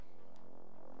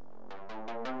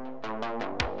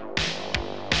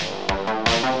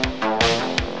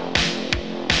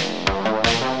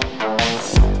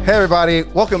Hey everybody,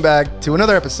 welcome back to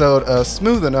another episode of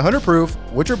Smooth and 100 Proof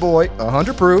with your boy,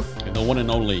 100 Proof. And the one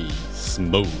and only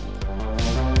Smooth.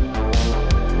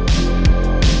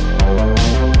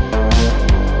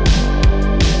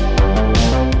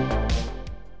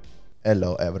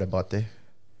 Hello everybody.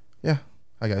 Yeah,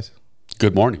 hi guys.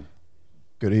 Good morning.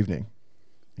 Good evening.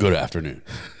 Good afternoon.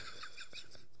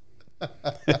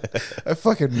 I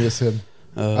fucking miss him.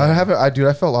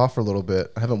 I fell off for a little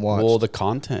bit. I haven't watched. Well, the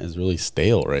content is really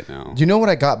stale right now. Do you know what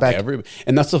I got back?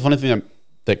 And that's the funny thing.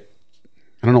 I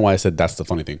don't know why I said that's the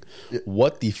funny thing.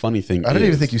 What the funny thing I didn't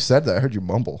even think you said that. I heard you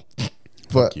mumble.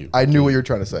 But you. I knew what you were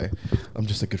trying to say. I'm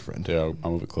just a good friend. Yeah,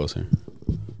 I'll move it closer.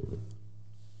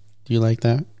 Do you like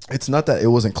that? It's not that it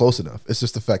wasn't close enough. It's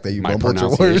just the fact that you My mumbled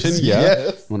your pronunciation? words. Yeah.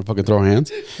 Yes. Want to fucking throw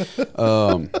hands?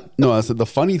 No, I said the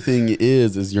funny thing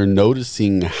is you're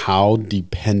noticing how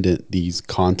dependent these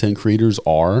content creators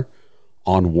are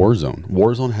on Warzone.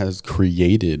 Warzone has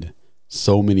created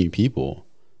so many people.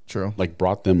 True. Like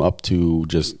brought them up to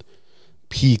just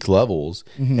peak levels.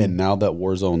 And now that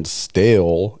Warzone's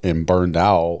stale and burned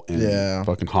out and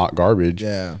fucking hot garbage,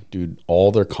 dude,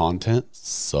 all their content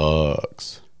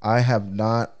sucks. I have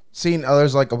not seen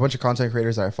there's like a bunch of content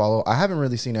creators that I follow. I haven't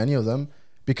really seen any of them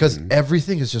because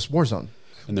everything is just Warzone.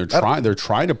 And they're trying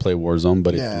to play Warzone,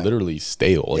 but it's literally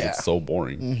stale. Like it's so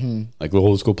boring. Like, oh,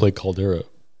 let's go play Caldera.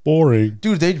 Boring.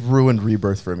 Dude, they ruined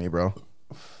Rebirth for me, bro.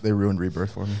 They ruined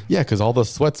Rebirth for me. Yeah, because all the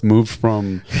sweats moved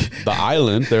from the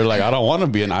island. They're like, I don't want to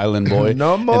be an island boy.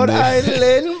 No more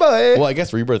island boy. Well, I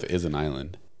guess Rebirth is an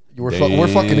island. We're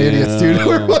fucking idiots, dude.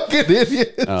 We're fucking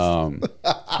idiots.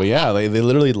 But yeah, they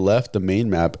literally left the main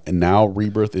map, and now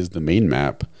Rebirth is the main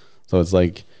map. So it's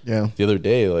like, the other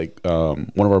day, like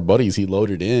one of our buddies, he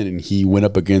loaded in and he went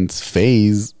up against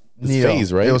FaZe. Neo.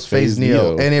 FaZe, right? It was FaZe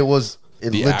Neo, and it was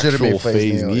the legitimate actual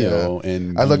FaZe Neo. Yeah.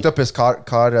 And I looked up his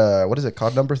COD. What is it?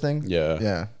 COD number thing.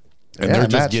 Yeah. And they're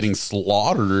just getting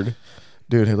slaughtered,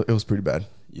 dude. It was pretty bad.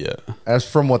 Yeah, as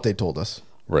from what they told us.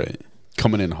 Right.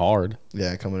 Coming in hard.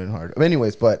 Yeah, coming in hard.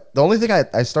 Anyways, but the only thing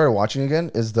I started watching again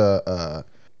is the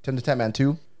 10 to 10 Man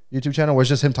 2 YouTube channel where it's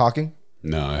just him talking.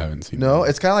 No, I haven't seen that.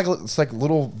 It's kind of like it's like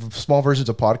little small versions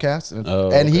of podcasts.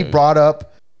 And he brought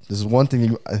up, this is one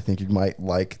thing I think you might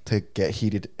like to get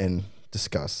heated and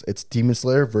discuss. It's Demon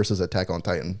Slayer versus Attack on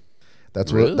Titan. That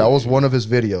was one of his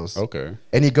videos. Okay.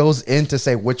 And he goes in to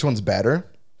say which one's better.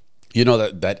 You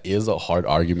know, that is a hard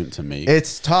argument to make.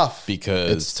 It's tough.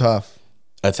 Because it's tough.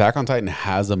 Attack on Titan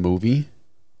has a movie,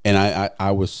 and I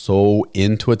was so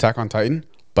into Attack on Titan,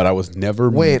 but I was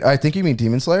never. Wait, I think you mean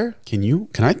Demon Slayer? Can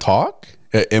I talk?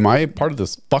 Am I part of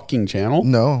this fucking channel?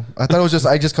 No, I thought it was just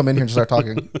I just come in here and start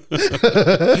talking.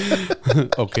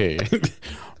 Okay,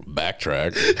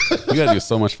 backtrack. You gotta do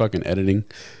so much fucking editing.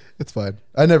 It's fine.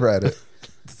 I never edit.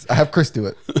 I have Chris do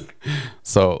it.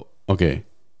 So okay,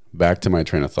 back to my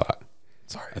train of thought.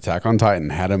 Sorry. Attack on Titan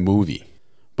had a movie,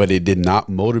 but it did not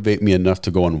motivate me enough to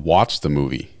go and watch the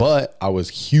movie. But I was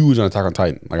huge on Attack on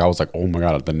Titan. Like I was like, oh my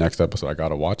God, the next episode, I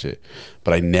gotta watch it.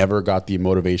 But I never got the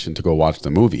motivation to go watch the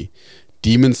movie.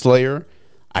 Demon Slayer,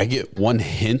 I get one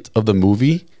hint of the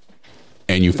movie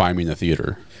and you find me in the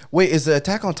theater. Wait, is the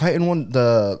Attack on Titan one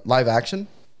the live action?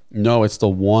 No, it's the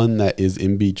one that is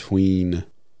in between.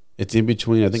 It's in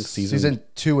between, I think, season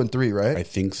 2 and 3, right? I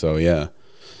think so, yeah.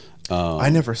 I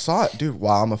never saw it. Dude,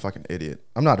 wow, I'm a fucking idiot.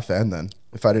 I'm not a fan then,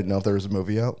 if I didn't know if there was a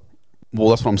movie out. Well,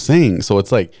 that's what I'm saying. So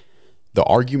it's like, the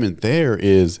argument there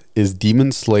is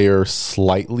Demon Slayer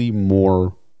slightly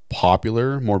more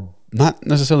popular, more, not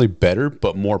necessarily better,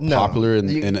 but more popular in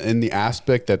the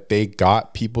aspect that they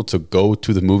got people to go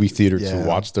to the movie theater to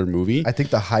watch their movie? I think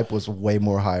the hype was way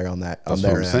more higher on that. That's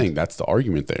what I'm saying. That's the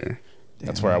argument there. Damn.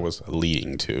 That's where I was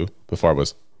leading to before I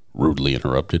was rudely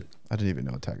interrupted. I didn't even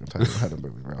know Attack on Titan had a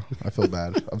movie, bro. I feel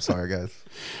bad. I'm sorry, guys.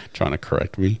 Trying to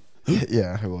correct me.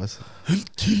 Yeah, it was. I'll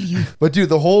kill you. But dude,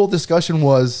 the whole discussion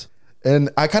was, and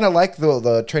I kind of like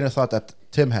the train of thought that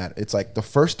Tim had. It's like the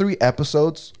first 3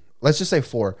 episodes, let's just say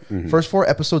 4. First 4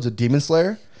 episodes of Demon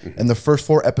Slayer and the first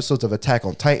 4 episodes of Attack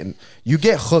on Titan. You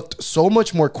get hooked so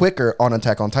much more quicker on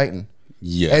Attack on Titan.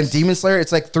 Yes. And Demon Slayer,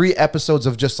 it's like 3 episodes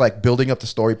of just like building up the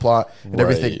story plot and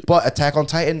everything. But Attack on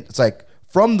Titan, it's like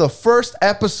from the first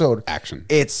episode, action.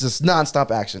 It's just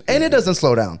nonstop action, and it doesn't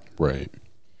slow down. Right.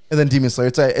 And then Demon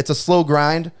Slayer, it's a slow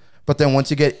grind, but then once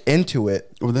you get into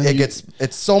it,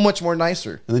 it's so much more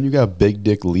nicer. And then you got Big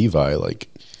Dick Levi. Like,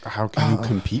 how can you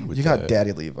compete with that? You got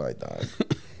Daddy Levi, dog.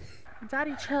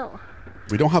 Daddy, chill.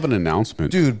 We don't have an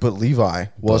announcement, dude. But Levi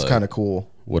was kind of cool.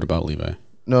 What about Levi?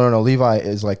 No. Levi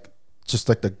is like just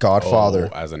like the Godfather.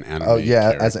 As an anime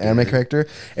character. As an anime character.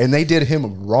 And they did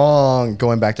him wrong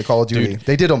going back to Call of Duty. Dude.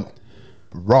 They did him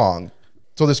wrong.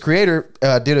 So this creator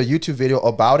did a YouTube video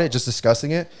about it, just discussing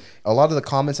it. A lot of the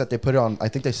comments that they put on, I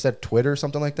think they said Twitter or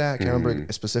something like that. I can't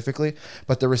remember specifically,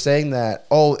 but they were saying that,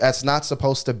 oh, that's not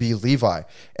supposed to be Levi.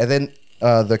 And then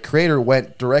the creator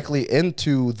went directly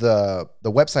into the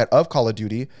website of Call of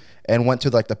Duty and went to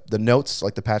like the notes,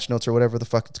 like the patch notes or whatever the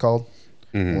fuck it's called.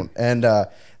 And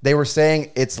they were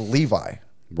saying it's Levi.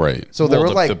 Right. So they were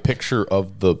like, the picture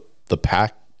of the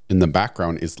pack in the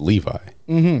background is Levi.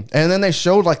 And then they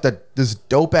showed like this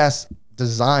dope ass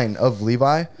design of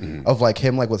Levi, of like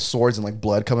him like with swords and like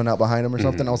blood coming out behind him or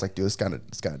something. I was like, dude, it's kind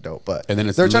of dope. But And then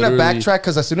it's they're trying to literally- backtrack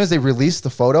because as soon as they released the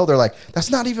photo, they're like,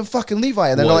 that's not even fucking Levi.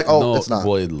 And then they're like, oh, no, it's not.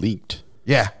 Well, it leaked.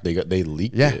 Yeah. They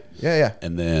leaked Yeah. it. Yeah.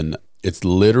 And then it's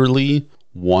literally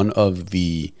one of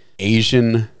the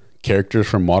Asian characters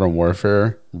from Modern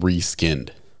Warfare reskinned.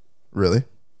 Really?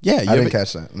 Yeah, I didn't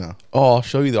catch that. No. Oh, I'll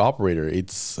show you the operator.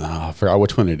 It's I forgot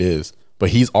which one it is, but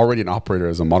he's already an operator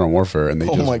as a Modern Warfare, and they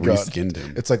Oh just my God. reskinned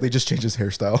him. It's like they just changed his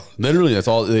hairstyle. Literally, that's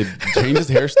all. They changed his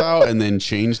hairstyle and then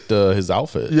changed his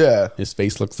outfit. Yeah. His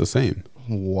face looks the same.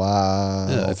 Wow.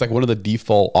 Yeah, it's like one of the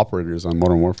default operators on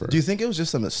Modern Warfare. Do you think it was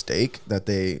just a mistake that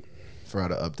they forgot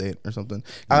to update or something?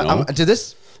 No. Did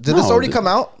this No, already come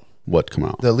out? What come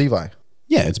out? The Levi.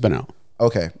 Yeah, it's been out.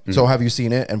 Okay. So have you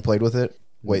seen it and played with it?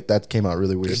 Wait, that came out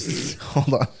really weird.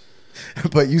 Hold on.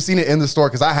 But you've seen it in the store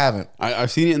because I haven't. I've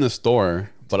seen it in the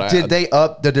store, but Did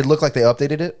it look like they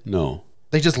updated it? No.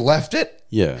 They just left it?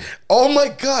 Yeah, Oh my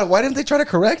God. Why didn't they try to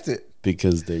correct it?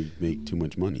 because they make too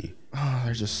much money. Oh,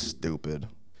 they're just stupid.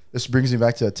 This brings me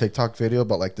back to a TikTok video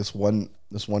about like this one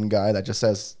guy that just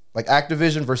says like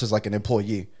Activision versus like an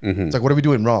employee. It's like, what are we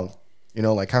doing wrong? You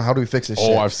know, like how do we fix this shit?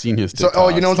 Oh, I've seen his. So,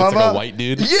 you know what I'm It's talking like about? a white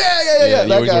dude. Yeah. He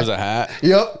That always guy. wears a hat.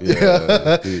 Yep.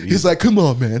 Yeah, dude, he's like, come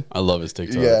on, man. I love his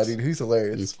TikToks. Yeah, dude, he's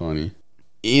hilarious. He's funny.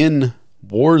 In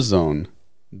Warzone,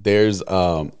 there's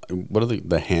what are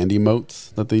the handy motes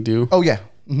that they do? Oh yeah.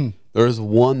 There's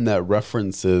one that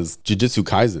references Jujutsu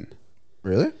Kaisen.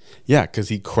 Really? Yeah, because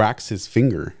he cracks his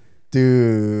finger.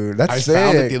 Dude, that's I sick.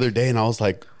 found it the other day and I was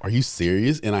like, "Are you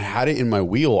serious?" And I had it in my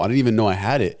wheel. I didn't even know I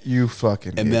had it. You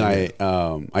fucking And idiot.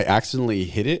 then I accidentally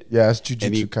hit it. Yeah, it's Jujutsu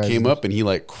And he Kaisen. came up and he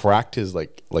like cracked his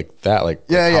like that like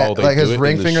Yeah, how they like do his it in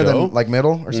ring the finger, show. then like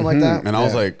middle or something like that. And I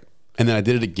was Yeah. like, and then I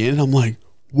did it again. And I'm like,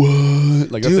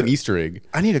 what? Like that's Dude. an Easter egg.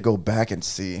 I need to go back and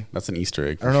see. That's an Easter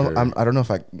egg. I don't know. I don't know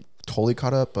if I totally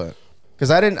caught up, but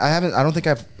because I don't think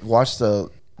I've watched the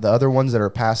other ones that are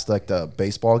past like the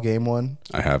baseball game one.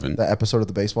 I haven't. The episode of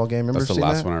the baseball game. Remember That's the seeing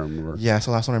last that? one I remember. Yeah, it's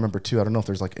the last one I remember too. I don't know if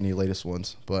there's like any latest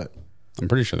ones, but I'm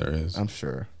pretty sure there is. I'm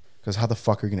sure. Because how the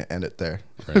fuck are you gonna end it there?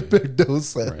 Right. Big no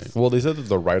sense. Right. Well, they said that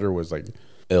the writer was like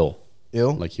ill,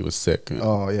 Ill? like he was sick.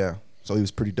 Oh yeah. So he was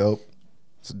pretty dope.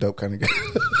 It's a dope kind of guy.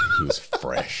 He was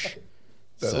fresh.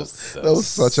 That was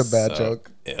such a bad joke.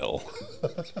 Ill.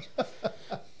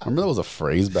 Remember that was a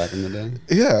phrase back in the day.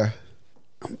 Yeah.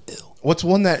 I'm ill. What's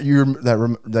one that you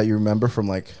remember from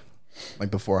like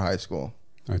before high school?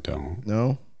 I don't.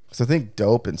 No, because I think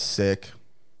dope and sick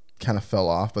kind of fell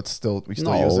off, but still we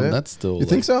still No, use it. that's still, You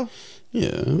think so? Yeah.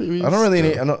 I don't really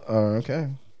need. I don't. Okay,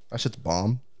 that shit's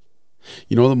bomb.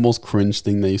 You know the most cringe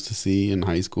thing they used to see in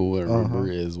high school, I remember,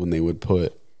 is when they would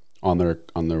put on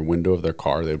their window of their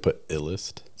car, they would put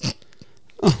illest.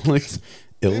 Like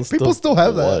illest. People of still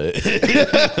have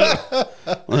that.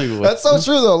 Like, what? That's so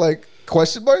true though. Like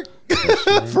question mark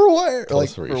for what? Like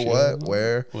for ratio. what?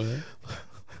 Where? What?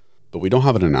 But we don't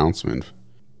have an announcement.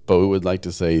 But we would like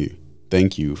to say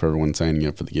thank you for everyone signing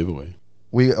up for the giveaway.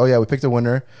 We picked a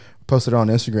winner, posted it on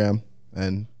Instagram,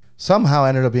 and somehow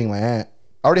ended up being my aunt.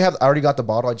 I already got the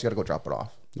bottle. I just gotta go drop it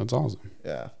off. That's awesome.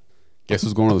 Yeah. Guess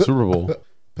who's going to the Super Bowl?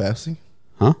 Pepsi?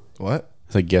 Huh? What?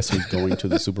 It's like, guess who's going to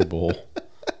the Super Bowl?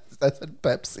 I said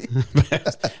Pepsi.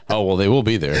 Oh, well, they will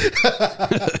be there.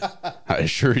 I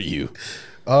assure you.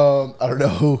 I don't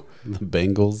know. The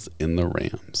Bengals and the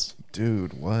Rams.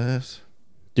 Dude, what?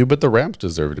 Dude, but the Rams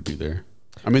deserve to be there.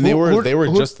 I mean, they were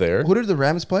just there. Who did the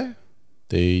Rams play?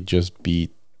 They just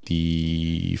beat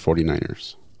the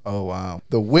 49ers. Oh, wow.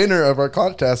 The winner of our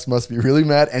contest must be really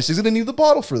mad, and she's going to need the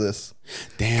bottle for this.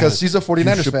 Damn. Because she's a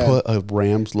 49ers you should fan. put a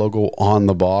Rams logo on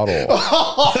the bottle.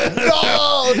 Oh,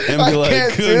 no! And be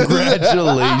like,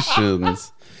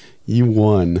 congratulations. You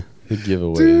won the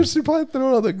giveaway. Dude, she probably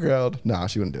threw it on the ground. Nah,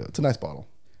 she wouldn't do it. It's a nice bottle.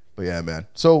 But yeah, man.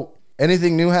 So,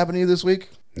 anything new happened to you this week?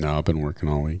 No, I've been working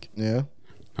all week. Yeah.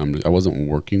 I wasn't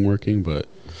working, but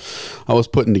I was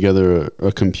putting together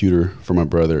a computer for my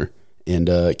brother, and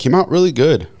it came out really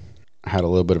good. I had a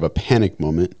little bit of a panic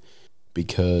moment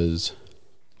because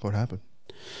What happened?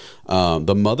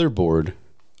 the motherboard,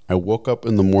 I woke up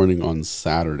in the morning on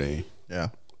Saturday, Yeah.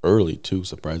 early too,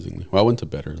 surprisingly. Well, I went to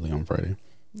bed early on Friday.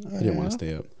 I didn't want to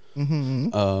stay up.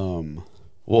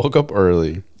 Woke up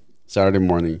early Saturday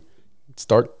morning,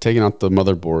 start taking out the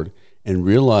motherboard, and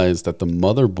realized that the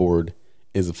motherboard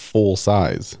is full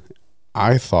size.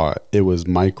 I thought it was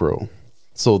micro.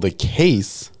 So the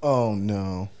case Oh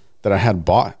no. that I had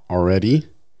bought already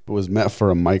was meant for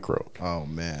a micro. Oh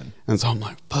man. And so I'm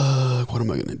like, fuck, what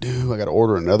am I going to do? I got to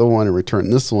order another one and return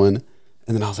this one.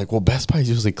 And then I was like, well, Best Buy is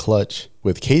usually clutch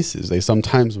with cases. They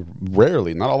sometimes,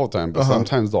 rarely, not all the time, but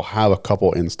sometimes they'll have a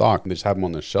couple in stock. And they just have them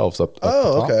on the shelves up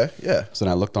Oh, top. okay. Yeah. So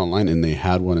then I looked online and they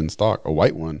had one in stock, a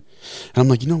white one. And I'm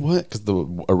like, you know what? Because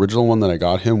the original one that I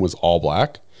got him was all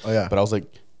black. Oh, yeah. But I was like,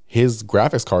 his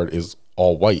graphics card is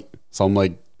all white. So I'm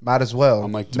like, Might as well.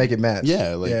 I'm like, make it match.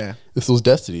 Yeah, like this was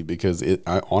destiny because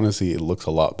honestly, it looks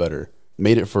a lot better.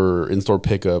 Made it for in-store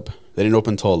pickup. They didn't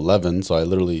open until 11, so I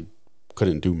literally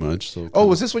couldn't do much. So Oh,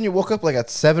 was this when you woke up like at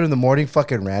 7 a.m.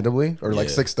 fucking randomly, or like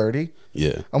Yeah. 6:30?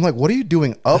 yeah, I'm like, what are you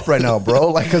doing up right now,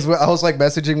 bro? Like, cause I was like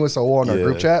messaging with Saul on our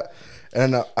group Yeah. chat,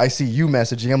 and I see you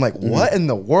messaging. I'm like, what in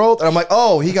the world? And I'm like,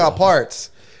 oh, he got parts.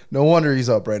 No wonder he's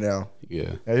up right now.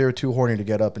 yeah. Yeah, you're too horny to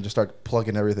get up and just start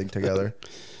plugging everything together.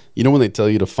 You know when they tell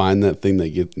you to find that thing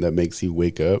that makes you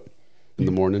wake up in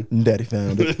the morning? Daddy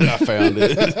found it. I found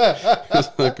it. It's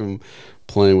like I'm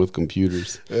playing with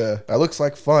computers. Yeah, that looks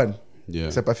like fun. Yeah,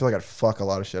 Except I feel like I'd fuck a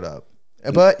lot of shit up.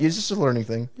 But it's just a learning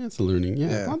thing. yeah, it's a learning. Yeah,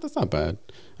 Yeah. That's not bad.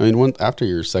 I mean, after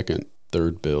your second,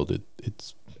 third build,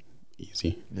 it's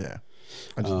easy. Yeah.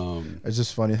 It's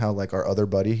just funny how like our other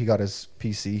buddy, he got his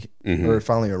PC or it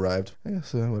finally arrived. Yeah,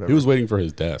 so whatever. He was waiting for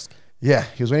his desk. Yeah,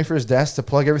 he was waiting for his desk to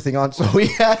plug everything on. So he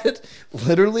had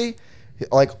literally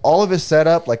like all of his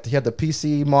setup, like he had the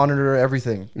PC monitor,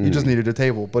 everything. He just needed a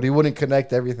table, but he wouldn't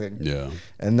connect everything. Yeah,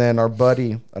 And then our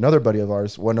buddy, another buddy of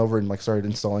ours, went over and like started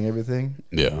installing everything.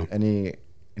 yeah.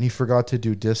 And he forgot to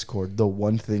do Discord, the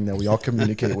one thing that we all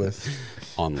communicate with.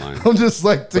 Online. I'm just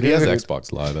like, But he has dude,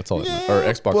 Xbox Live. That's all. Yeah, Or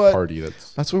Xbox but- Party.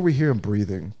 That's that's where we hear him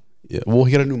breathing. yeah. Well,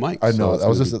 he got a new mic. I know. so That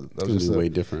was it's just gonna be- it's gonna be way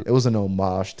different. It was an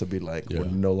homage to be like, Yeah. we're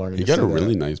no longer. He gonna got a say that.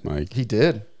 really nice mic. He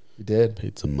did. He did.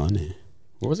 Paid some money.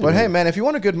 What was it? But hey, man, if you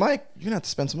want a good mic, you're gonna have to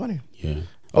spend some money. Yeah.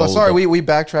 Oh, sorry, the- we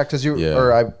backtracked because you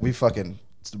Yeah. we fucking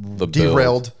build.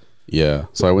 derailed. Yeah.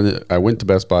 So I went to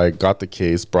Best Buy, got the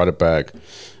case, brought it back,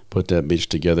 put that bitch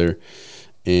together,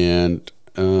 and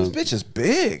This bitch is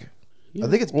big. I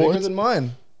think it's bigger than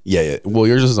mine. yeah. Well,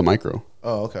 yours is a micro.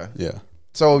 Oh, okay. Yeah.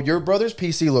 So your brother's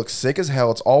PC looks sick as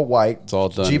hell. It's all white. It's all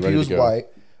done, ready to GPU's go. white.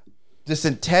 This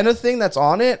antenna thing that's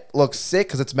on it looks sick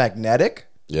because it's magnetic.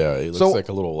 Yeah. It looks So- like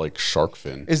a little like shark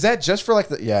fin. Is that just for like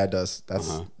the? Yeah, it does.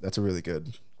 That's a really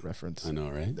good reference. I know,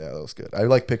 right? Yeah, that was good. I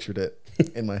like pictured it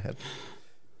in my head.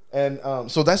 And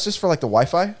so that's just for like the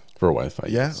Wi-Fi. For Wi-Fi.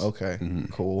 Yeah. yes. Okay.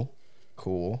 Cool.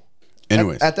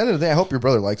 Anyways, At the end of the day, I hope your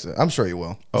brother likes it. I'm sure he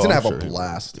will. He's Oh, gonna I'm have sure a he will.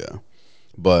 blast. Yeah.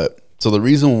 But so the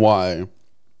reason why,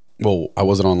 well, I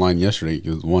wasn't online yesterday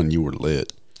because one, you were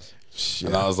lit.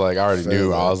 And I was like, I already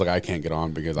knew. I was like, I can't get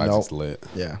on because I Nope. just lit.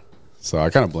 Yeah. So I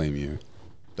kind of blame you.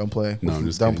 Don't play. No, I'm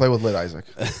just Don't kidding. play with Lit Isaac.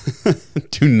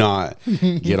 Do not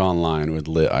get online with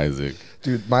lit Isaac.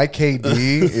 Dude, my KD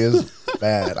is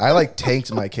bad. I like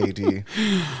tanked my KD.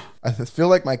 I feel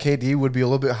like my KD would be a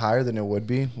little bit higher than it would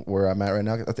be where I'm at right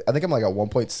now. I think I'm like at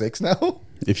 1.6 now.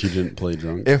 If you didn't play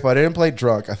drunk. If I didn't play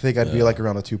drunk, I think I'd be like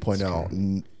around a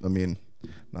 2.0. I mean,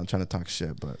 not trying to talk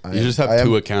shit, but You just have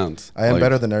two accounts. I am Like,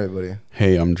 better than everybody.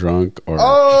 Hey, I'm drunk. Or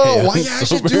Oh, hey, why? I'm Yeah, I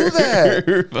should do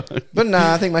sober. that. But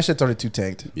nah, I think my shit's already too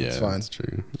tanked. Yeah, It's fine. that's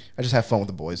true. I just have fun with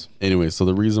the boys. Anyway, so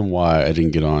the reason why I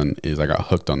didn't get on is I got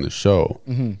hooked on the show.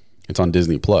 It's on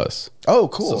Disney Plus. Oh,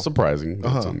 cool. So surprising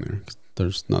that it's on there. 'Cause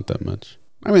there's not that much.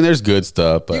 I mean, there's good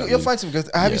stuff, but You'll find some good.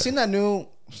 Have you yeah. seen that new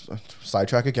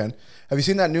sidetrack again? Have you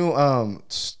seen that new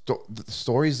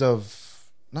stories of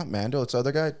not Mando? It's the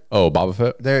other guy. Oh, Boba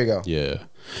Fett. There you go. Yeah,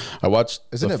 I watched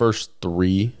Isn't the it- first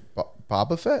 3.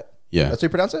 Boba Fett. Yeah, That's how you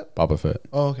pronounce it. Boba Fett.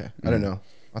 Oh, okay. I don't know.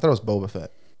 I thought it was Boba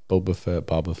Fett. Boba Fett,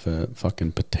 Boba Fett,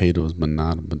 fucking potatoes,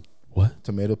 banana, but what?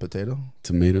 Tomato, potato.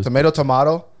 Tomatoes,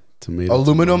 Tomato. tomato,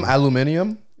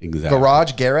 Aluminium. exactly.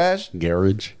 Garage. Garage.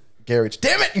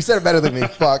 Damn it! You said it better than me.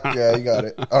 Fuck yeah, you got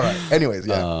it. All right. Anyways,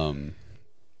 yeah.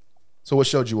 So what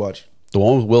show did you watch? The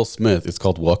one with Will Smith is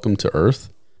called Welcome to Earth.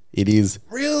 It is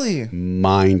Really?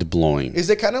 mind blowing. Is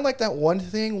it kind of like that one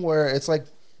thing where it's like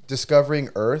discovering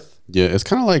Earth? Yeah, it's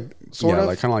kind of like Sort of.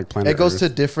 like kind of like Planet It goes Earth. to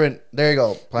different. There you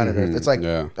go, Planet Earth. It's like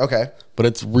yeah. okay. But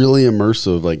it's really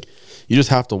immersive. Like you just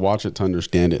have to watch it to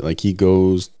understand it. Like he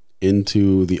goes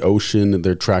into the ocean.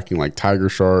 They're tracking like tiger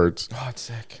sharks. Oh, it's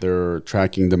sick. They're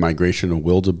tracking the migration of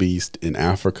wildebeest in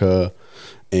Africa,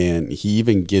 and he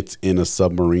even gets in a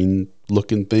submarine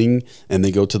looking thing, and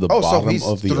they go to the Oh, so bottom he's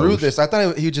of the through ocean. this. I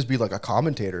thought he'd just be like a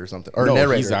commentator or something, or a No,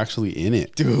 narrator. he's actually in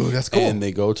it, Dude, that's cool. And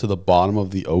they go to the bottom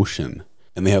of the ocean,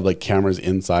 and they have like cameras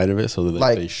inside of it, so that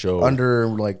like they show under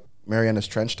like Marianas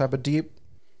Trench type of deep.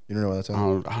 You don't know what that's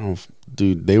on? I don't,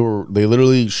 dude. They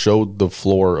literally showed the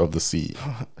floor of the sea.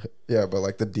 Yeah, but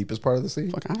like the deepest part of the sea.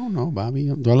 Like, I don't know, Bobby.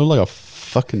 Do I look like a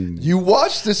fucking? You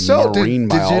watched the show, dude. Marine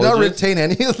Did you not biologist? retain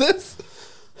any of this?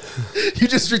 You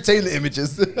just retain the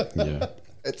images. Yeah,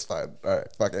 It's fine. All right,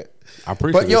 fuck it. I'm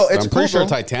pretty But, sure. yo, this- it's I'm pretty cool, sure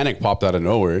though. Titanic popped out of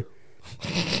nowhere.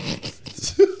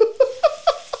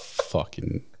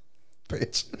 Fucking.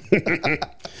 Bitch.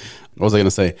 What was I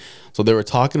gonna say? So they were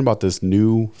talking about this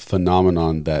new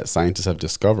phenomenon that scientists have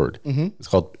discovered. Mm-hmm. It's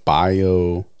called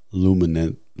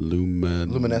luminescence.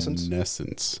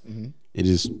 It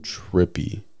is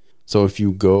trippy. So if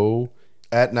you go,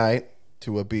 At night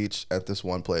to a beach at this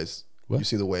one place, What? you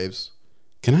see the waves.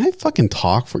 can I fucking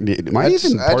talk for? Am I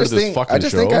even part of this fucking I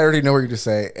just show? think I already know what you're to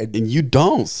say. And And you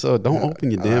don't, so don't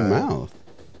open your damn mouth.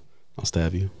 I'll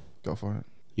stab you. go for it.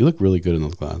 You look really good in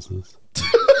those glasses.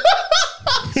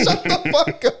 Shut the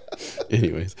fuck up.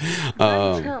 Anyways,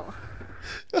 Chill.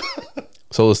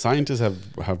 so the scientists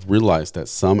have realized that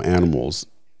some animals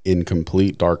in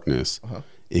complete darkness,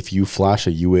 if you flash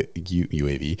a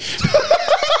UAV,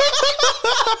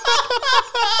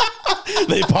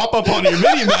 they pop up on your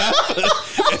mini map,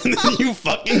 and then you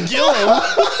fucking kill them.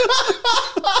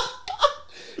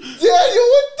 Daniel,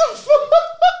 what the fuck?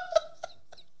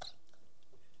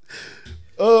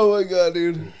 Oh my god,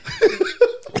 dude.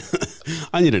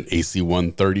 I need an AC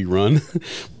 130 run.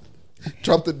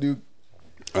 Drop the nuke.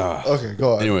 Okay,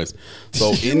 go on. Anyways,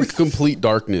 so in complete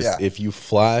darkness, Yeah. if you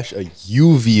flash a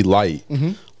UV light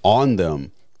on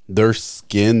them, their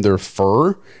skin, their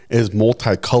fur is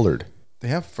multicolored. They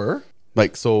have fur?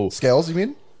 Like, so, Scales, you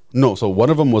mean? no, so one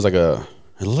of them was like it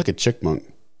looked like a chipmunk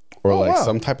or like wow.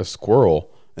 some type of squirrel,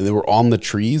 and they were on the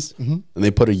trees, and they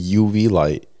put a UV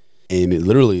light, and it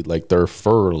literally, like, their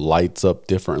fur lights up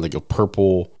different, like a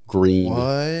purple, green.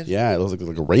 What? Yeah, it was like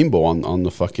a rainbow on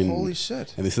the fucking. Holy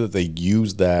shit. And they said that they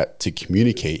use that to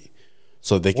communicate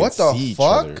so they can What the see each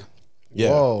fuck? other.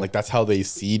 Yeah, Whoa. like that's how they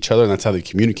see each other, and that's how they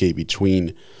communicate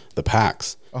between the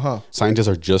packs. Scientists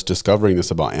are just discovering this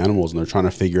about animals, and they're trying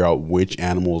to figure out which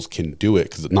animals can do it,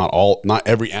 because not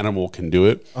every animal can do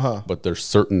it, but there's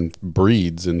certain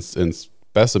breeds and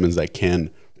specimens that can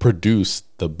produce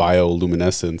the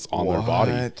bioluminescence on their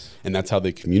body, What? and that's how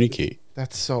they communicate.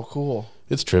 That's so cool.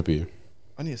 It's trippy.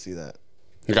 I need to see that.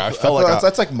 Like, I I felt feel like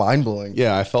that's like mind blowing.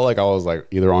 yeah, I felt like I was like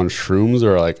either on shrooms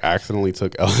or like accidentally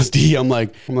took LSD. I'm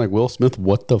like Will Smith,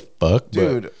 what the fuck,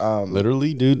 Dude, But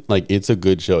literally, dude, like it's a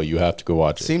good show. You have to go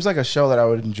watch it. Seems like a show that I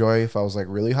would enjoy if I was like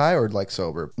really high or like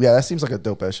sober. Yeah, that seems like a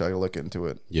dope ass show. I gotta look into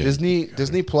it. Yeah.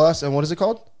 Disney Plus, and what is it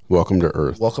called? Welcome to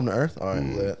Earth. Welcome to Earth. All right,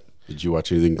 lit. Did you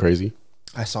watch anything crazy?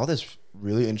 I saw this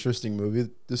really interesting movie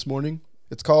this morning.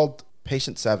 It's called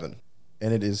Patient 7,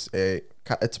 and it's a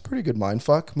pretty good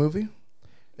mindfuck movie.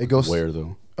 It goes Where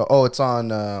though? Oh, it's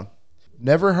on.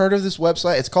 Never heard of this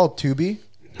website. It's called Tubi.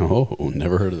 Oh,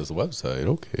 never heard of this website.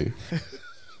 Okay.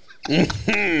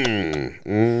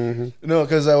 No,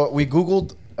 because we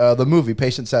Googled the movie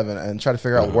Patient 7 and tried to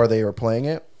figure out where they were playing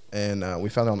it, and we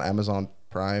found it on Amazon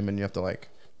Prime, and you have to like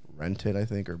rent it, I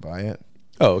think, or buy it.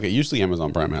 Oh, okay. Usually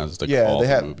Amazon Prime has like Yeah, all they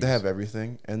the have movies. they have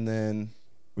everything, and then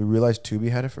we realized Tubi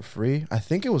had it for free. I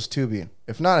think it was Tubi.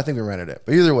 If not, I think we rented it.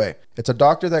 But either way, it's a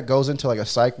doctor that goes into like a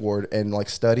psych ward and like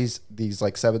studies these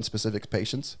like 7 specific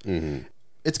patients.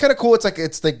 It's kind of cool. It's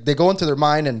like they go into their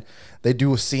mind and they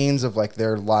do scenes of like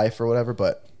their life or whatever.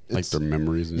 But like it's, their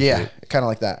memories. And yeah, shit. kind of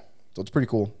like that. So it's pretty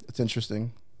cool. It's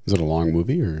interesting. Is it a long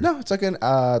movie or? No, it's like an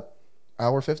hour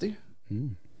 50,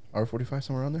 hour 45,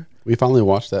 somewhere around there. We finally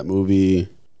watched that movie.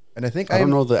 And I think I don't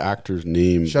know the actor's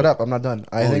name. Shut up! I'm not done.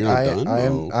 I think you're not done?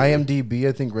 Oh, okay. IMDb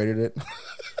I think rated it.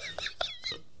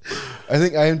 I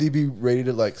think IMDb rated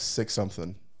it like 6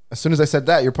 something. As soon as I said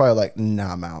that, you're probably like,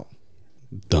 "Nah, I'm out."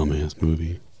 Dumbass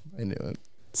movie. I knew it.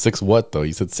 6 what though?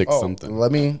 You said 6 Oh, something.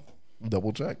 let me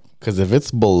double check. Because if it's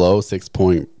below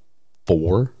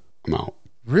 6.4, I'm out.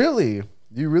 Really?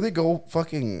 You really go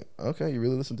fucking okay? You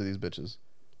really listen to these bitches?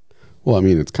 Well, I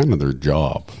mean, it's kind of their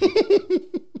job.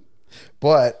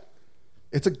 But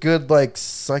it's a good like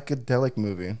psychedelic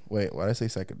movie. Wait, why did I say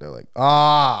psychedelic?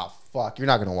 Ah, fuck! You're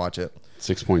not gonna watch it.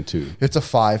 6.2. It's a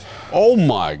 5. Oh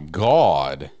my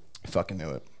god. Fucking knew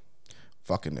it.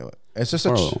 Fucking knew it. It's just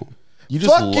Bro, a.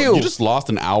 Fuck you. You just lost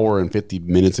an hour and 50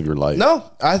 minutes of your life. No,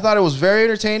 I thought it was very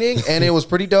entertaining and it was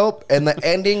pretty dope. And the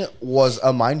ending was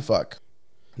a mindfuck.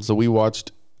 So we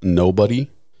watched Nobody.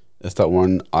 It's that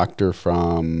one actor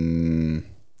from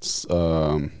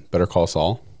Better Call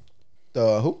Saul.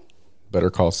 The who? Better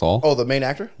Call Saul. Oh, the main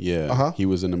actor? Yeah. He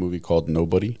was in a movie called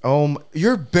Nobody.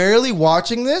 You're barely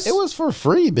watching this? It was for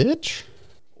free, bitch.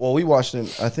 Well, we watched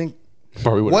it, I think.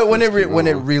 Probably When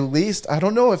it released, I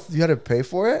don't know if you had to pay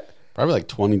for it. Probably like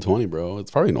 2020, bro. It's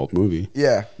probably an old movie.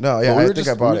 Yeah. No, yeah, But I think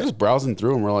I bought we were it. just browsing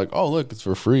through and we're like, oh, look, it's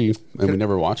for free. And we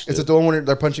never watched it. Is it the one where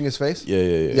they're punching his face? Yeah.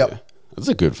 Yep. That's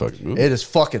a good fucking movie. It is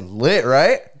fucking lit,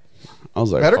 right? I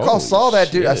was like, Better Call holy Saul,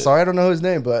 that dude. shit. I don't know his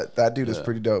name, but that dude is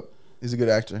pretty dope. He's a good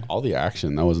actor. All the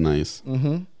action, that was nice. Mm-hmm.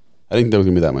 I didn't think there was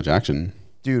going to be that much action.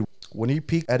 Dude, when he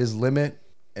peaked at his limit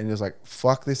and he was like,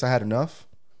 fuck this, I had enough.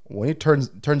 When he turns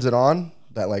it on,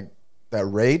 that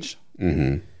rage,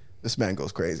 this man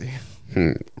goes crazy.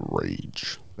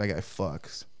 Rage. That guy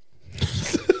fucks.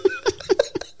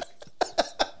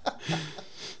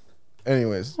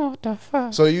 Anyways. What the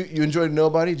fuck? So you enjoyed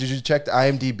Nobody? Did you check the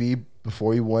IMDb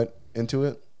before you went into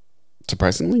it?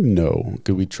 Surprisingly, no.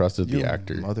 Because we trusted the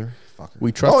actor. Motherfucker.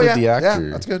 We trusted the actor.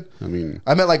 Yeah, that's good. I mean,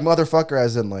 I meant like motherfucker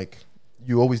as in like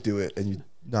you always do it and you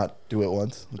not do it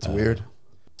once. It's weird.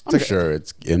 I'm sure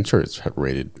it's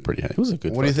rated pretty high. It was a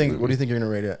good What do you think? movie. What do you think you're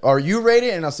gonna rate it? Or you rate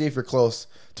it and I'll see if you're close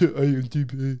to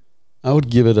IMDb. I would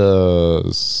give it a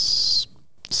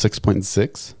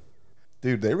 6.6.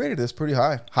 Dude, they rated this pretty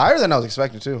high. Higher than I was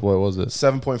expecting too. What was it?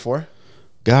 7.4.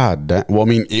 God damn. Well, I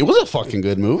mean, it was a fucking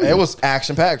good movie. It was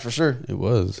action packed for sure. It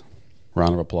was.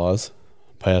 Round of applause.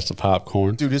 Pass the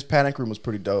popcorn. Dude, his panic room was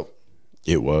pretty dope.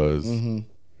 It was.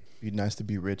 Be nice to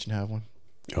be rich and have one.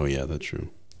 Oh, yeah, that's true.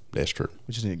 That's true.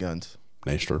 We just need guns.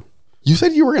 That's true. You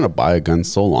said you were going to buy a gun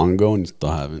so long ago and you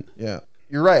still haven't. Yeah.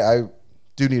 You're right. I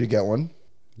do need to get one.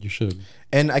 You should.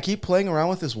 And I keep playing around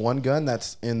with this one gun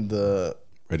that's in the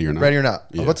Ready or not? Ready or Not. I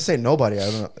Yeah. was about to say Nobody. I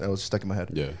don't know. That was stuck in my head.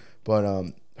 Yeah. But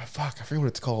fuck, I forget what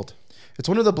it's called. It's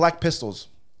one of the black pistols.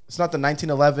 It's not the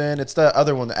 1911. It's the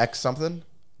other one, the X something.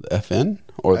 The FN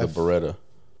or the F- Beretta?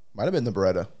 Might have been the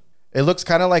Beretta. It looks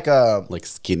kind of like a Like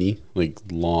skinny, like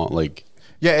long, like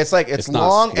yeah. It's like it's It's not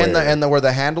long and square. the where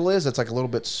the handle is, it's like a little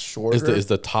bit shorter. is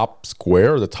the top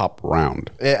square or the top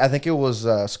round? I think it was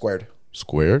squared.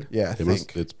 Squared? Yeah, I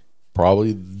think. It's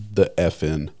probably the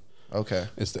FN. Okay,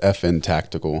 It's the FN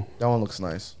Tactical. that one looks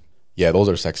nice. Yeah, those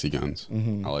are sexy guns.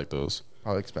 I like those.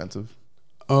 Probably expensive.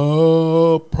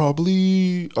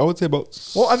 Probably I would say about.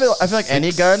 Well, I feel like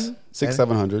any gun,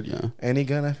 700. Yeah. any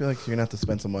gun, I feel like you're gonna have to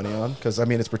spend some money on because I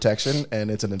mean it's protection and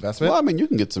it's an investment. Well, I mean, you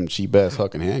can get some cheap ass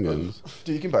fucking handguns.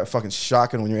 Dude, you can buy a fucking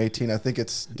shotgun when you're 18. I think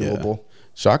it's doable. Yeah.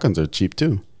 Shotguns are cheap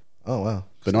too. Oh wow.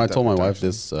 But no, I told my wife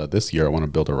this year I want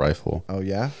to build a rifle Oh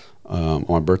yeah. on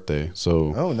my birthday.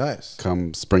 So Oh nice.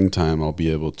 come springtime, I'll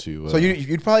be able to. So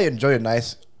you'd probably enjoy a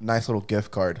nice little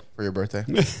gift card for your birthday.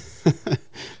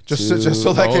 just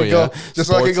so that can go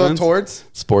so I can go Sportsman's. towards.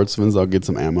 Sportsman's, I'll get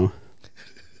some ammo.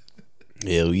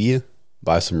 Hell yeah.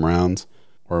 Buy some rounds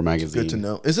or a magazine. Good to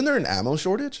know. Isn't there an ammo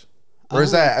shortage? Or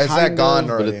is that Kind gone of,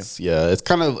 already? But it's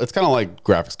kind of like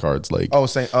graphics cards. Like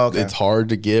Okay. it's hard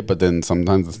to get, but then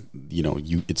sometimes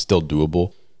it's still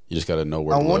doable. You just got to know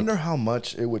where. I to wonder look. how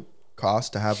much it would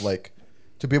cost to have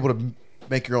to be able to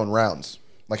make your own rounds.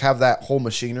 Like have that whole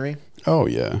machinery. Oh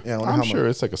yeah, Yeah, I wonder I'm how sure much.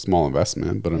 it's like a small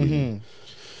investment, but I mean,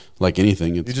 like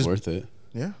anything, it's just- worth it.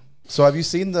 Yeah. So have you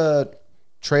seen the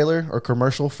trailer or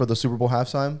commercial for the Super Bowl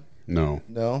halftime? No,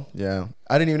 No. Yeah.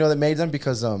 I didn't even know they made them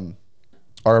because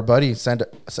our buddy sent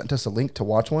us a link to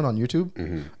watch one on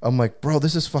YouTube. I'm like, bro,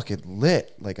 this is fucking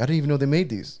lit. Like I didn't even know they made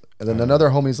these. And then another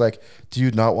homie's like, do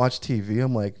you not watch TV?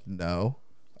 I'm like, no.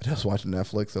 I just watch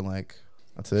Netflix and like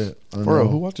that's it. I don't bro, know.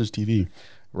 who watches TV?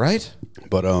 Right?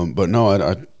 But no,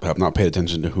 I have not paid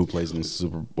attention to who plays in the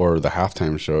Super or the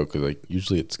halftime show because like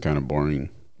usually it's kind of boring.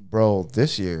 Bro,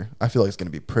 this year I feel like it's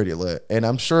gonna be pretty lit, and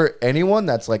I'm sure anyone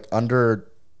that's like under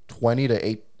 20 to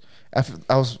 8.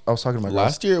 I was talking to my girl.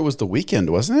 Last year it was The Weeknd,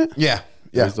 wasn't it? Yeah,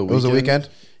 yeah, it was the weekend.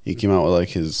 He came out with like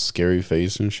his scary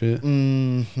face and shit.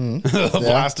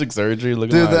 Plastic surgery. Look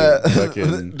Do at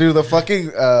the fucking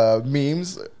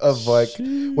memes of like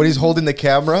when he's holding the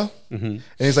camera and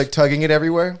he's like tugging it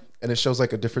everywhere, and it shows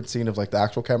like a different scene of like the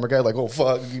actual camera guy, like oh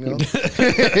fuck,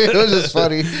 it was just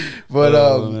funny. But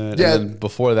yeah. And then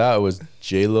before that, it was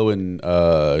J-Lo and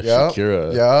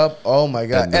Shakira. Yep. Oh my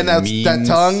god. And the And that memes.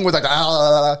 tongue was like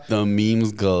The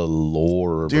memes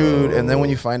galore, dude. bro. And then when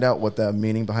you find out what the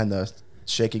meaning behind the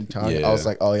shaking tongue, Yeah. I was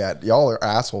like, oh yeah, y'all are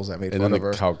assholes that made and fun then of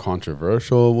her. how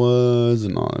controversial it was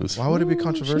and all. It was, Why would it be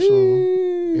controversial?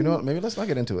 You know what? Maybe let's not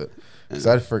get into it. Because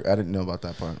I didn't know about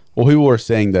that part. Well, people were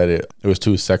saying that it was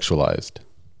too sexualized.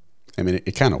 I mean,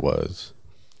 it kind of was.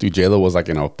 Dude, J-Lo was like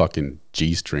in a fucking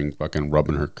G-string fucking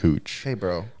rubbing her cooch Hey,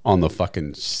 bro. on the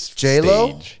fucking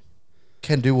J-Lo? stage.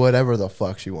 can do whatever the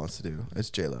fuck she wants to do. It's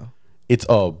J-Lo. It's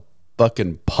a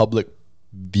fucking public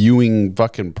viewing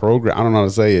fucking program. I don't know how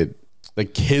to say it. The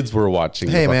kids were watching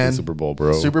the fucking Super Bowl,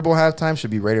 bro. Super Bowl halftime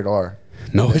should be rated R.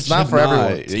 No, it's not for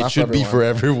everyone. It should be for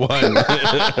everyone. I'm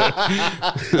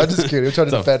just kidding. I'm trying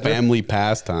to defend it. It's a family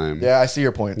pastime. Yeah, I see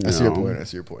your point. I see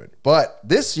your point. But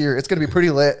this year, it's going to be pretty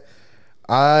lit.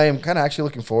 I'm kind of actually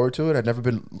looking forward to it.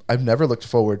 I've never looked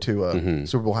forward to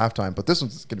Super Bowl halftime, but this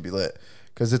one's going to be lit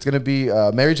because it's going to be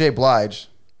Mary J. Blige,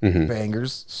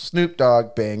 bangers, Snoop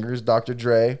Dogg, bangers, Dr.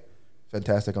 Dre,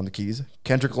 fantastic on the keys,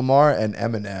 Kendrick Lamar, and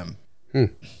Eminem.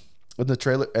 With the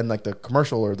trailer and like the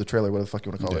commercial or the trailer, whatever the fuck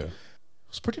you want to call it.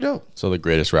 It's pretty dope. So the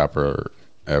greatest rapper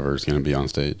ever is going to be on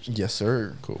stage? Yes,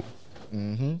 sir. Cool.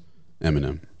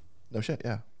 Eminem. No shit,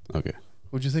 yeah. Okay.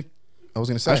 What'd you think? I was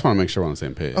going to say. I just want to make sure we're on the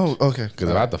same page. Oh, okay. Because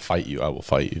if I have to fight you, I will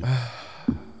fight you.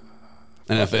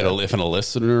 And if a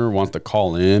listener wants to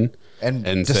call in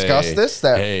and discuss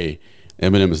say, hey,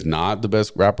 Eminem is not the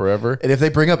best rapper ever. And if they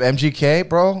bring up MGK,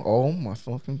 bro, oh my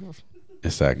fucking god.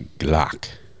 It's that Glock.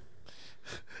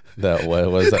 That what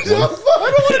was that? I don't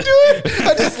want to do it.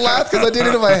 I just laughed because I did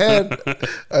it in my head.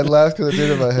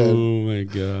 Oh my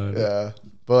god. Yeah,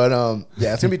 but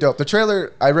yeah, it's gonna be dope. The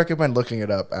trailer, I recommend looking it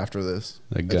up after this.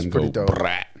 That gun it's pretty dope.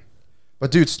 Brat.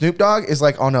 But dude, Snoop Dogg is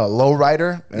like on a low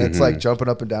rider and it's like jumping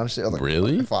up and down and shit. I was like,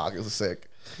 really? Fuck, it was sick.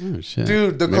 Oh shit,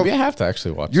 dude. Maybe I have to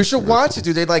actually watch. You should watch it,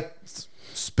 dude. They like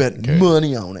spent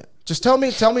money on it. Just tell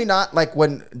me not like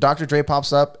when Dr. Dre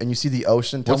pops up and you see the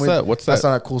ocean. Tell me What's that's that?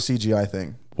 not a cool CGI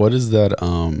thing. What is that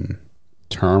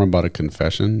term about a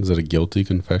confession? Is it a guilty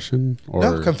confession? Or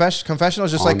no, confessional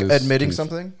is just like admitting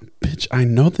something. Bitch, I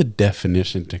know the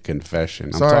definition to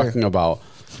confession. Sorry. I'm talking about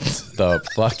the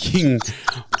fucking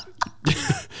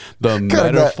the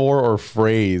metaphor or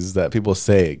phrase that people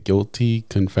say. Guilty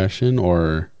confession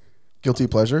or guilty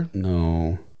pleasure?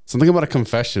 No. Something about a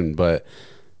confession, but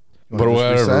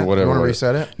whatever. You want to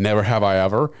reset it? Never have I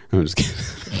ever. I'm just kidding.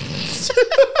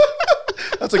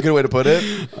 That's a good way to put it.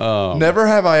 Never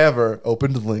have I ever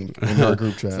opened a link in our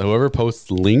group chat. So whoever posts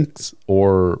links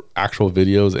or actual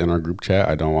videos in our group chat,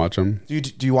 I don't watch them. Do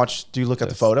you look at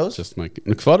the photos? Just like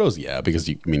photos, yeah, because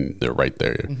they're right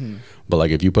there. But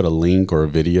like if you put a link or a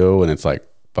video and it's like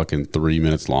fucking 3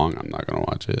 minutes long, I'm not gonna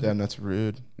watch it. Damn, that's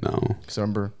rude. No, because I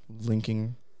remember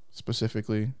linking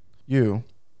specifically you.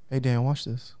 Hey Dan, watch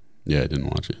this. Yeah, I didn't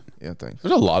watch it. Yeah, thanks.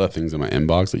 There's a lot of things in my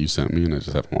inbox that you sent me and I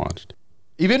just haven't watched.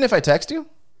 Even if I text you?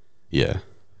 Yeah.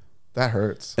 That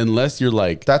hurts. Unless you're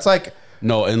like... That's like...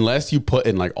 No, unless you put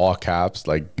in like all caps,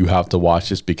 like you have to watch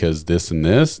this because this and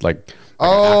this, like an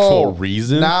actual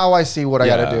reason. Now I see what I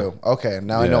got to do. Okay,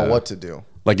 now I know what to do.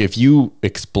 Like if you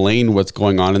explain what's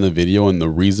going on in the video and the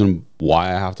reason why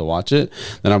I have to watch it,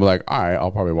 then I'll be like, all right,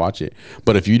 I'll probably watch it.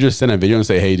 But if you just send a video and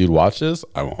say, hey, dude, watch this,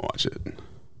 I won't watch it.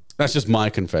 That's just my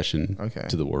confession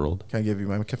to the world. Can I give you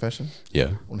my confession? Yeah.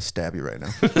 I want to stab you right now.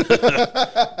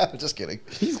 Just kidding.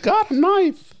 He's got a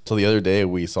knife. So the other day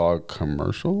we saw a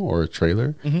commercial or a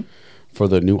trailer for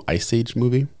the new Ice Age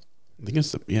movie. I think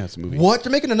it's a movie. What?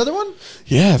 They're making another one?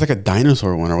 Yeah, it's like a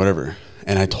dinosaur one or whatever.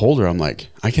 And I told her, I'm like,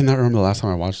 I cannot remember the last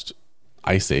time I watched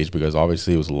Ice Age because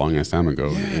obviously it was a long ass time ago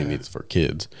and it's for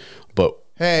kids. But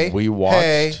we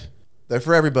watched... They're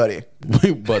for everybody.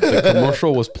 But the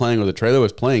commercial was playing or the trailer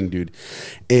was playing, dude.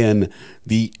 And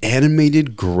the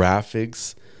animated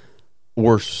graphics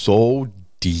were so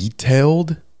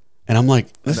detailed. And I'm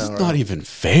like, this is not even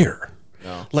fair.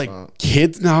 No, like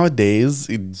kids nowadays,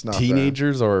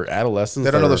 teenagers or adolescents,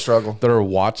 they don't know the struggle. That are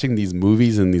watching these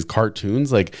movies and these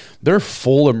cartoons, like they're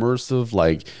full immersive,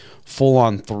 like full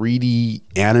on 3D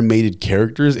animated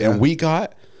characters. And we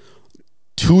got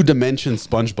 2-dimension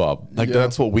SpongeBob. Like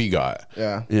that's what we got.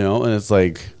 Yeah. You know, and it's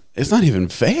like, it's not even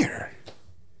fair.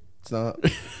 It's not.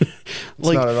 It's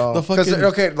not at all. Because,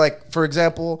 like, for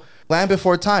example, Land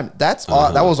Before Time. That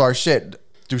was our shit.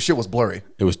 Dude, shit was blurry.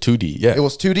 It was 2D, yeah. It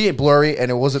was 2D and blurry,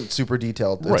 and it wasn't super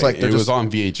detailed. It's like it was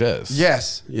on VHS.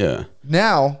 Yes. Yeah.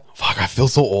 Now. Fuck, I feel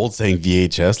so old saying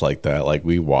VHS like that. Like,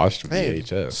 we watched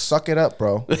VHS. Suck it up,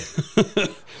 bro.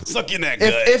 Suck in that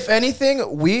gut. If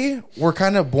anything, we were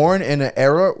kind of born in an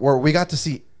era where we got to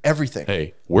see everything.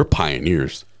 Hey, we're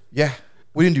pioneers. Yeah.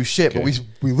 We didn't do shit, but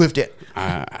we lived it.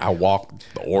 I walked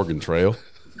the Oregon Trail.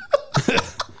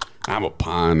 I'm a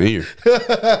pioneer.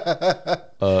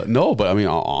 No, but I mean,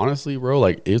 honestly, bro,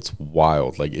 like it's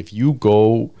wild. Like if you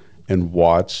go and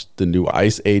watch the new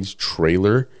Ice Age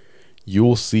trailer,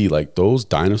 you'll see like those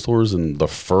dinosaurs and the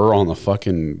fur on the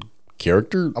fucking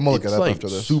character. I'm gonna look it up after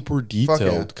this. Super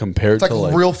detailed compared to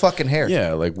like real fucking hair.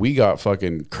 Yeah, like we got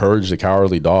fucking Courage the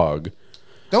Cowardly Dog.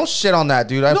 Don't shit on that,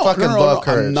 dude. I fucking love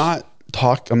Courage. I'm not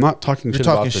not talking You're shit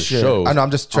talking about the shit. show. I know,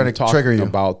 I'm just trying to trigger you.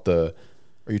 About the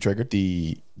Are you triggered?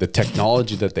 the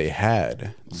technology that they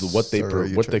had, what Sir, are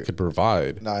you they triggered? could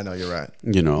provide. No, I know you're right.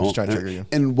 You know, I'm just trying to trigger you.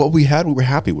 And what we had, we were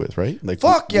happy with, right? Like,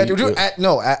 Fuck yeah, dude. At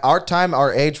our time,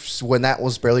 our age, when that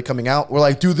was barely coming out, we're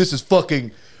like, dude, this is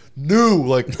fucking new.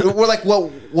 Like, we're like,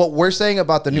 what we're saying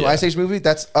about the new Yeah. Ice Age movie,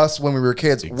 that's us when we were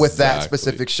kids with that Exactly.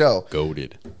 specific show.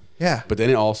 Goated. Yeah. But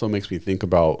then it also makes me think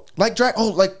about Like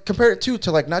compare it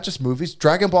to like not just movies,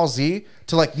 Dragon Ball Z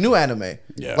to like new anime.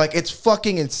 Yeah. Like it's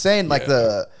fucking insane. Like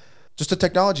Yeah. just the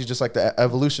technology, just like the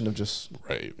evolution of just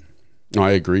right. No,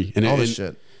 I agree. And all this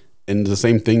shit. And the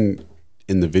same thing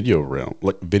in the video realm,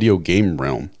 like video game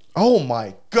realm. Oh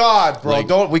my god, bro!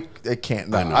 Like- It can't.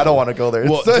 No, I know. I don't want to go there.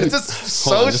 Well, It's dude, just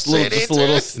hold so on, just shitty. just a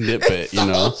little dude. snippet, It's you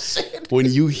know. so shitty. When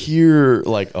you hear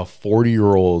like a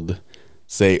 40-year-old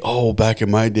say, "Oh, back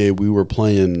in my day, we were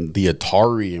playing the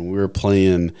Atari and we were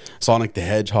playing Sonic the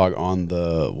Hedgehog on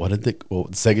the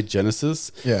Sega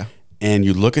Genesis," Yeah. and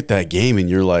you look at that game and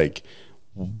you're like,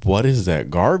 "What is that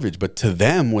garbage?" But to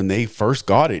them, when they first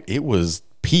got it, it was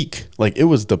peak. Like it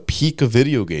was the peak of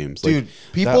video games, like, Dude,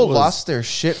 that people was- lost their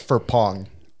shit for Pong.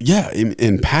 Yeah,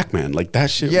 in Pac-Man, like that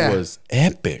shit Yeah. was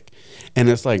epic. And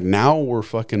it's like now we're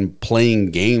fucking playing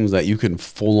games that you can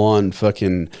full on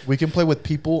fucking We can play with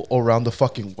people around the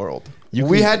fucking world. You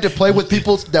We can- had to play with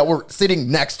people that were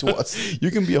sitting next to us. you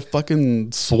can be a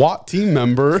fucking SWAT team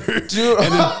member, Dude.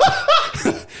 and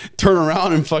then turn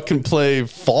around and fucking play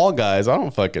Fall Guys. I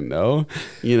don't fucking know,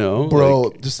 you know, Bro,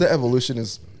 like, just the evolution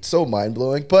is so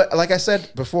mind-blowing. But like I said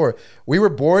before, we were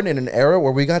born in an era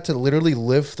where we got to literally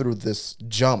live through this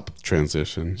jump.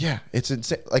 transition. Yeah, it's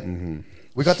insane. Like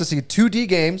we got to see 2D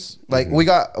games. Like we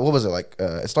got, what was it? Like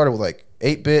it started with like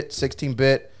 8-bit,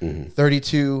 16-bit,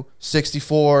 32,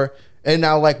 64, and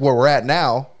now like where we're at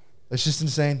now, it's just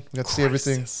insane. We got to see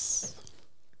everything.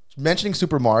 Mentioning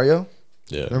Super Mario,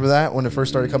 Yeah, remember that when it first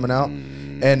started coming out?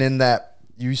 And in that,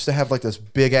 you used to have like this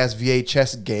big ass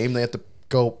VHS game they had to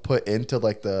go put into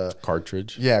like the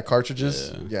cartridge.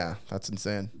 cartridges. Yeah, that's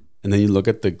insane. And then you look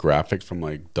at the graphics from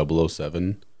like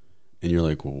 007, and you're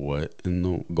like, what in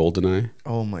the GoldenEye?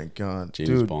 Oh my god, James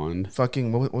dude! Bond.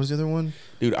 Fucking what was the other one?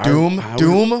 Dude,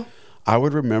 Doom. I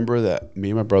would remember that me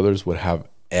and my brothers would have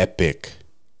epic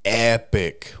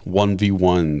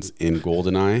 1v1s in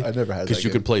GoldenEye. I never had that because you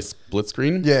game. could play split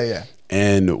screen. Yeah.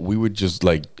 And we would just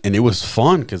like, and it was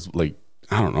fun because like,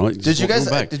 I don't know. Did you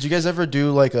guys ever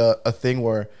do like a thing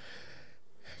where?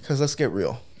 Because let's get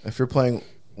real. If you're playing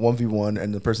 1v1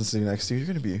 and the person sitting next to you, you're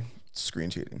gonna be screen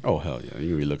cheating. Oh hell yeah! You're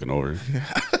gonna be looking over.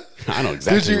 I know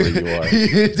exactly where you are.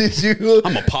 Did you?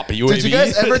 I'm a pop a UAV. Did you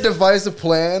guys ever devise a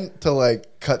plan to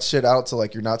like cut shit out so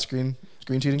like you're not screen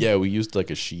cheating? Yeah, we used like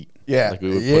a sheet. Yeah. Like we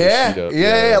would put a sheet up.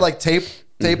 Yeah. Like tape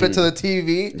it to the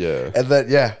TV. Yeah. And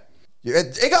then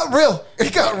it got real.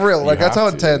 It got real. Like You that's how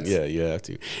have to. intense. Yeah, you have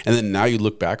to. And then now you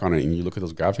look back on it and you look at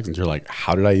those graphics and you're like,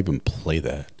 how did I even play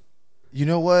that? You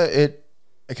know what? It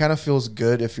kind of feels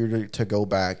good if you're to go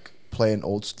back playing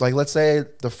like let's say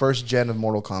the first gen of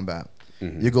Mortal Kombat.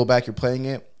 Mm-hmm. You go back, you're playing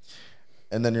it,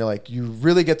 and then you're like, you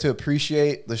really get to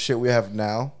appreciate the shit we have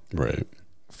now. Right.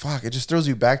 Fuck, it just throws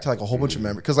you back to like a whole bunch of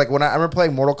memories. Because like when I remember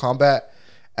playing Mortal Kombat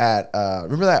at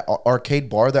remember that arcade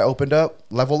bar that opened up,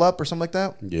 Level Up or something like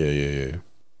that. Yeah.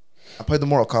 I played the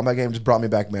Mortal Kombat game, just brought me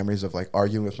back memories of like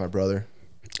arguing with my brother,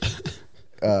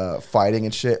 fighting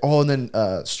and shit. Oh, and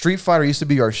then Street Fighter used to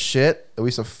be our shit. We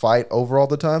used to fight over all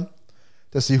the time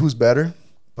to see who's better.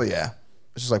 But yeah,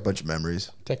 it's just like a bunch of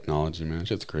memories. Technology, man.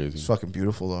 Shit's crazy. It's fucking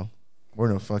beautiful though. We're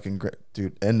in a fucking great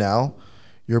dude. And now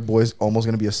your boy's almost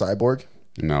gonna be a cyborg.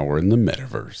 Now we're in the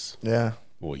metaverse. Yeah,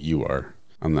 Well, you are.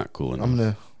 I'm not cool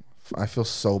enough. I feel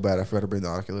so bad. I forgot to bring the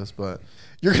Oculus, but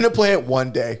you're gonna play it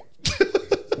one day.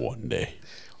 One day.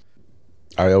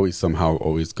 I always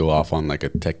go off on like a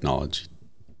technology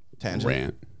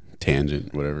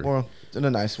tangent, whatever. Well, in a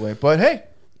nice way. But hey,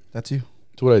 that's you.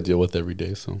 It's what I deal with every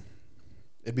day. So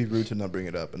It'd be rude to not bring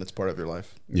it up, and it's part of your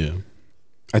life. yeah,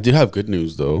 I did have good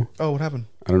news though. Oh, what happened?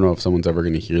 I don't know if someone's ever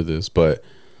going to hear this, but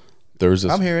there's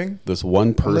this. I'm hearing. This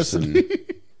one person. listening.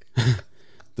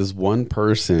 This one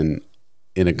person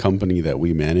in a company that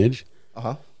we manage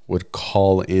would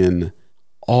call in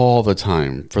all the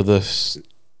time for the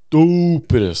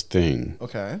stupidest thing.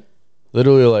 Okay.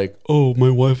 Literally like, oh, my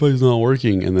Wi-Fi is not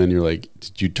working. And then you're like,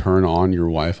 did you turn on your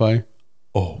Wi-Fi?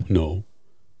 Oh, no.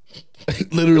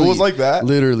 Literally. It was like that?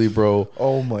 Literally, bro.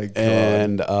 Oh my god.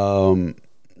 And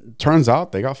turns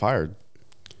out they got fired.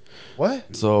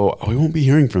 What? So we won't be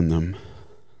hearing from them.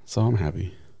 So I'm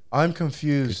happy. I'm Good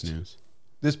confused. news.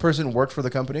 This person worked for the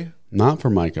company? Not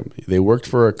for my company. They worked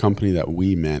for a company that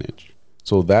we manage.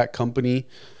 So that company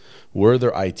We're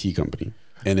their IT company.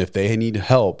 And if they need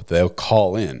help, they'll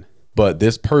call in. But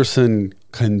this person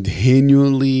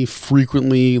continually,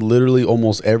 frequently, literally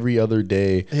almost every other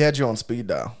day, He had you on speed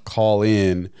dial. call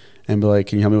in and be like,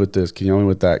 can you help me with this? Can you help me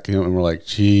with that? Can you help me? And we're like,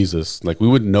 Jesus. Like, we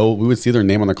would see their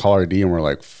name on the caller ID and we're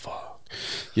like, fuck,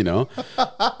 you know?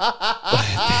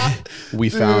 We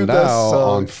found that out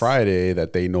on sucks. Friday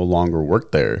that they no longer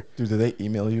work there. Dude, did they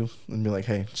email you and be like,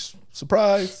 hey, just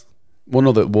surprise? Well,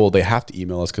 no, they have to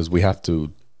email us because we have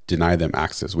to deny them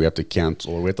access. We have to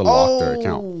cancel or we have to lock their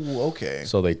account. Oh, okay.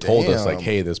 So they told us like,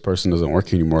 hey, this person doesn't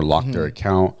work anymore. Lock their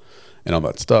account and all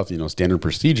that stuff. You know, standard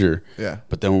procedure. Yeah.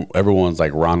 But then everyone's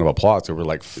like round of applause. So we're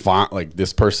like, fine, like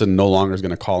this person no longer is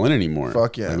going to call in anymore.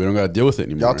 Fuck yeah. Like, we don't got to deal with it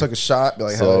anymore. Y'all took a shot. Be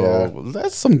like, So hell yeah.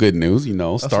 that's some good news. You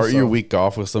know, start what's your up. week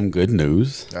off with some good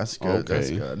news. That's good. That's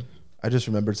good. I just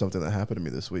remembered something that happened to me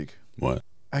this week. What?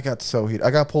 I got so heated.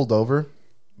 I got pulled over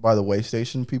by the way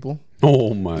station people.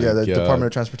 Oh my god. Yeah, the Department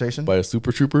of Transportation. By a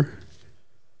super trooper.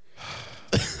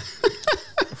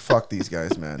 Fuck these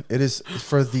guys, man. It is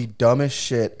for the dumbest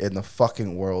shit in the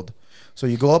fucking world. So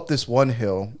you go up this one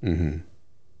hill, and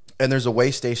there's a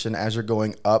way station as you're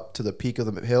going up to the peak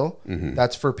of the hill.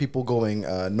 That's for people going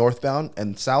northbound,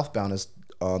 and southbound is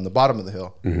on the bottom of the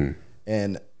hill.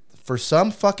 And for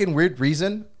some fucking weird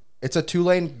reason, it's a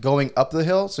 2-lane going up the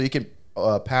hill, so you can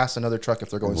pass another truck if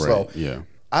they're going slow. Yeah.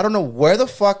 I don't know where the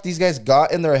fuck these guys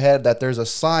got in their head that there's a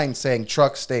sign saying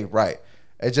trucks stay right.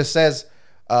 It just says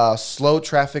slow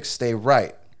traffic stay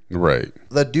right. Right.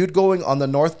 The dude going on the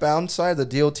northbound side, the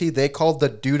DOT, they called the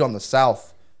dude on the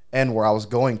south end where I was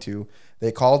going to.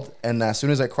 They called, and as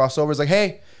soon as I crossed over, it's like,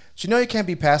 hey, do you know you can't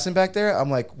be passing back there?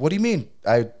 I'm like, what do you mean?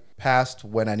 I passed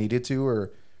when I needed to or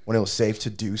when it was safe to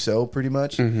do so, pretty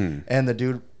much. And the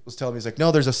dude was telling me, he's like,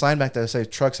 no, there's a sign back there that says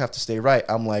trucks have to stay right.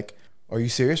 I'm like, are you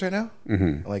serious right now?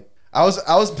 Like, I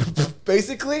was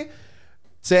basically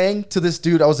saying to this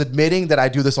dude, I was admitting that I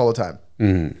do this all the time.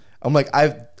 I'm like,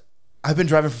 I've been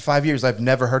driving for 5 years. I've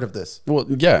never heard of this. Well,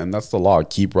 yeah, and that's the law.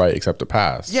 Keep right except to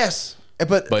pass. Yes,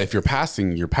 but if you're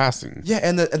passing, you're passing. yeah,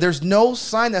 and there's no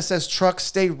sign that says trucks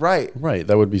stay right. Right.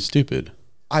 That would be stupid.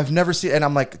 I've never seen, and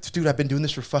I'm like, dude, I've been doing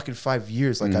this for fucking 5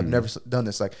 years. Like, I've never done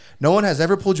this. Like, no one has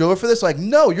ever pulled you over for this. Like,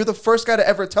 no, you're the first guy to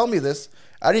ever tell me this.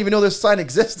 I didn't even know this sign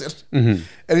existed. And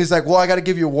he's like, well, I got to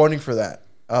give you a warning for that.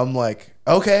 I'm like,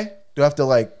 okay. Do I have to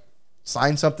like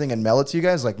sign something and mail it to you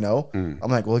guys? Like, no. I'm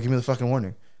like, well, give me the fucking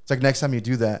warning. It's like next time you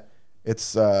do that,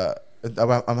 it's I'm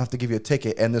gonna have to give you a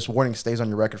ticket, and this warning stays on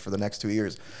your record for the next 2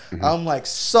 years. I'm like,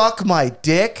 suck my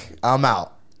dick. I'm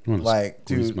out. You wanna Like,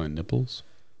 squeeze dude, my nipples?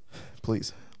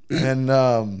 please. And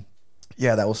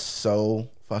yeah, that was so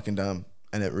fucking dumb,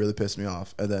 and it really pissed me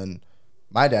off. And then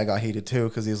my dad got heated too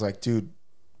because he was like, dude,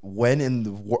 when in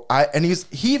the and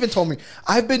he even told me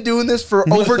I've been doing this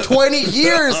for over 20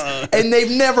 years and they've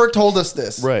never told us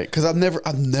this. Right, because I've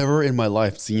never in my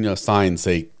life seen a sign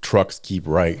say trucks keep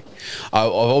right.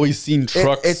 I've always seen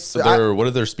trucks. What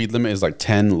are their speed limit is like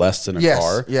 10 less than a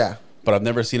car. Yeah. But I've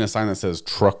never seen a sign that says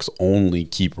trucks only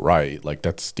keep right. Like,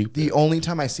 that's stupid. The only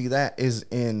time I see that is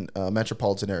in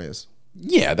metropolitan areas.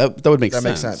 Yeah, that would make sense. That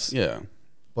makes sense. Yeah,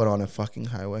 But on a fucking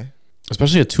highway.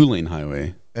 especially a 2-lane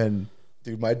highway. And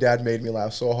dude, my dad made me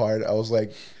laugh so hard. I was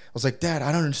like, Dad,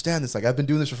 I don't understand this. Like, I've been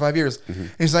doing this for 5 years.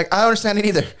 And he's like, I don't understand it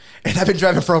either. And I've been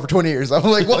driving for over 20 years. I'm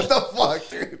like, what the fuck,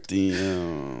 dude?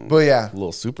 Damn. But yeah,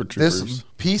 Little super troopers. this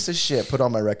piece of shit put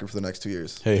on my record for the next 2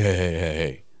 years.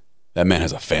 Hey. That man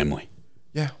has a family.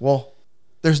 Yeah, well,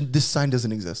 this sign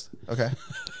doesn't exist. Okay,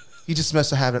 he just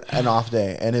must have an off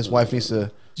day, and his wife needs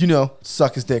to,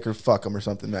 suck his dick or fuck him or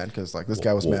something, man. Because like this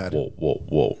guy was mad.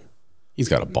 Whoa. He's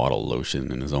got a bottle of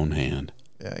lotion in his own hand.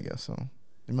 Yeah, I guess so.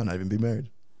 He might not even be married.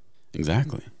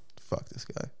 Exactly. Fuck this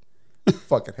guy.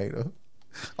 Fucking hate him.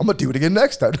 I'm gonna do it again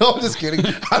next time. No, I'm just kidding.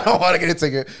 I don't want to get a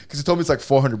ticket because he told me it's like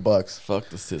 $400. Fuck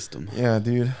the system. Yeah,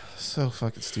 dude. So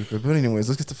fucking stupid. But anyways,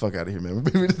 let's get the fuck out of here, man.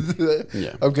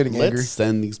 Yeah. I'm getting angry. Let's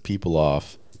send these people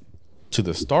off to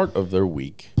the start of their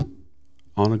week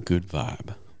on a good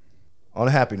vibe. On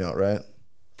a happy note, right?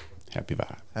 Happy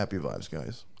vibe. Happy vibes,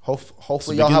 guys.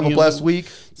 Hopefully the y'all have a beginning of blessed the- week.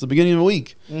 It's the beginning of the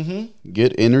week.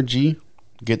 Get energy,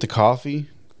 get the coffee,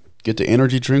 get the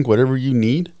energy drink, whatever you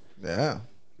need. Yeah.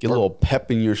 Get a little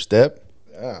pep in your step,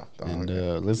 Yeah. and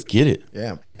let's get it.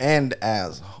 Yeah. And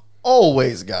as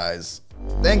always, guys,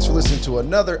 thanks for listening to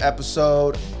another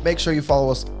episode. Make sure you follow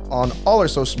us on all our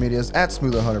social medias at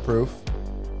Smooth and Hunter Proof.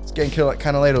 It's getting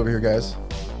kind of late over here, guys.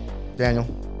 Daniel,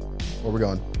 where we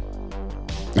going?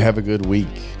 Have a good week.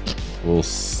 We'll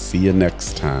see you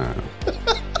next time.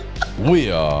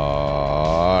 We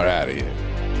are out of here.